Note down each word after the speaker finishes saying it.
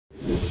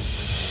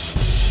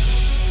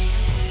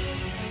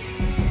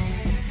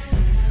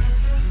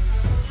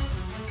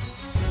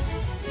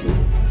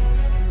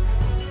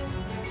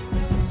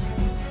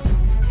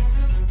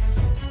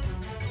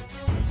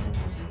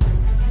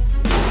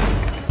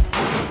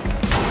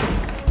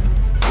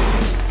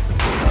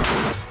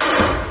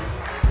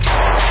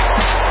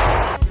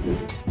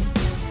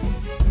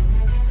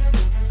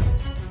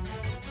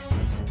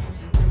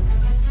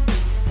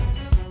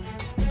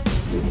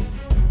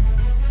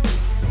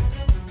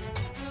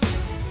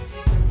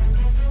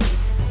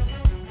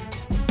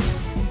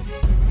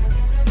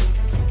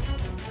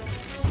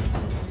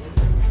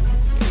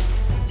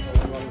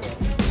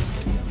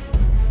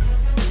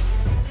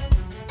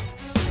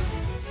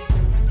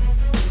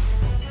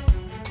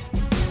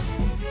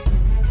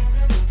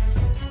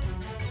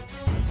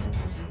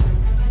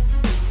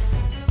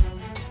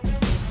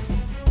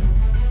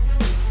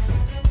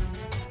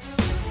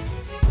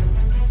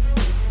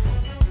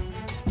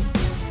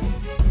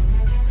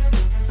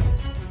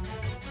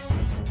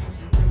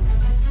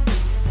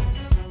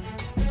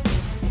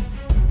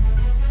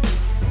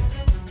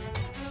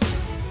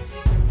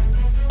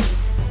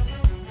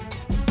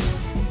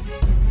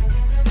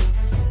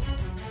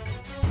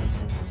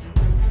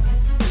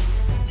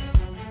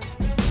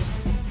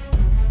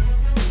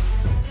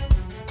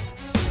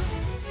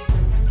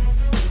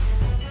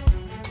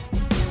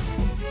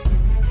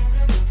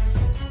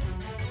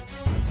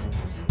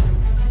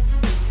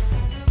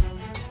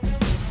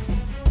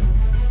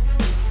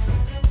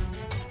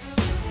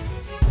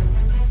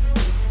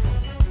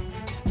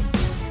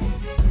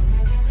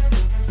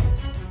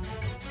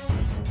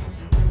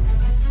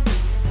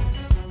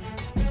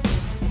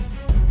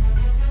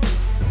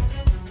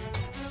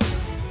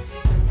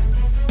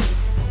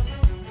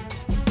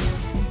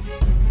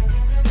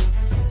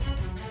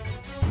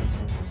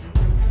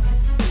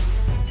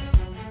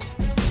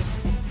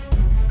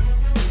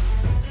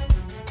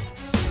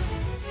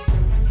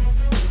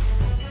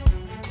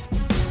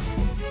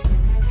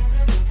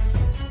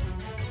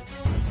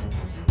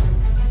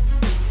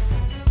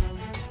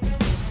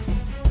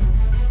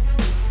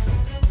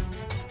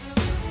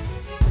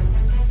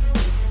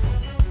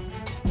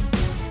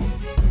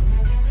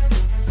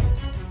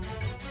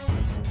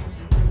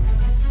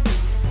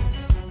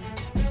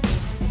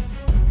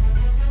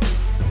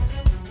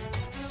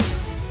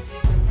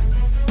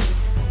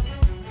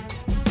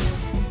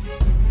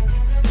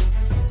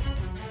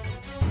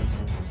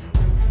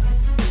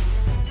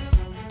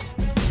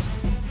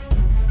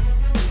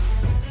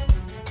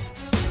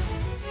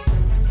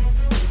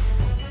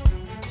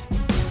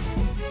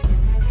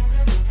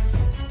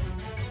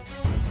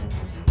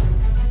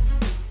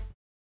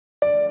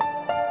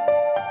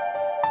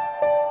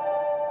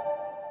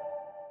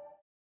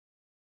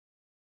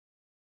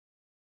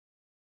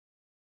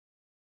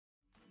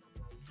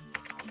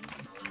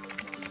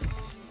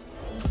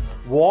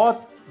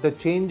what the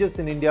changes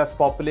in India's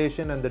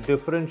population and the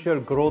differential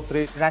growth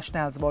rate.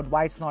 Rationales about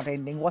why it's not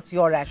ending. What's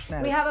your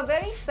rationale? We have a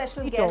very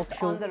special guest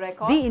on the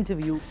record. The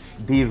interview.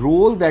 The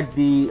role that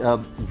the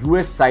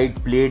US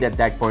side played at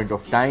that point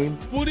of time.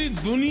 पूरी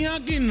दुनिया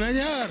की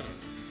नजर.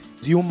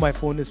 Assume my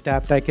phone is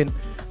tapped. I can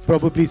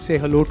probably say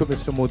hello to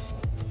Mr. Modi.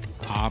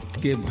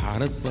 आपके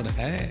भारत पर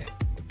है.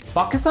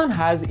 Pakistan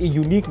has a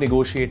unique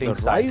negotiating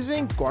style. The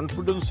rising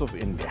confidence of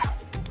India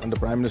under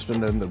Prime Minister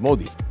Narendra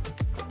Modi.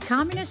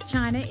 Communist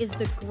China is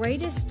the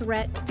greatest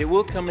threat. There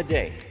will come a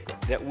day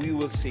that we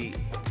will see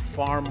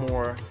far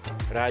more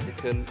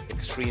radical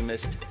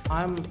extremist.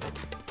 I'm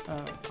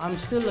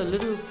still a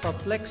little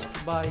perplexed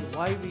by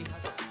why we.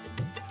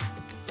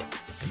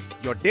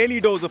 Your daily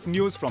dose of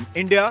news from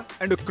India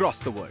and across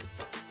the world.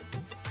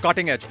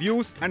 Cutting-edge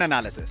views and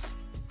analysis.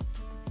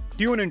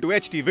 Tune into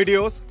HT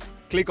videos.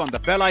 Click on the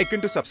bell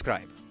icon to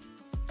subscribe.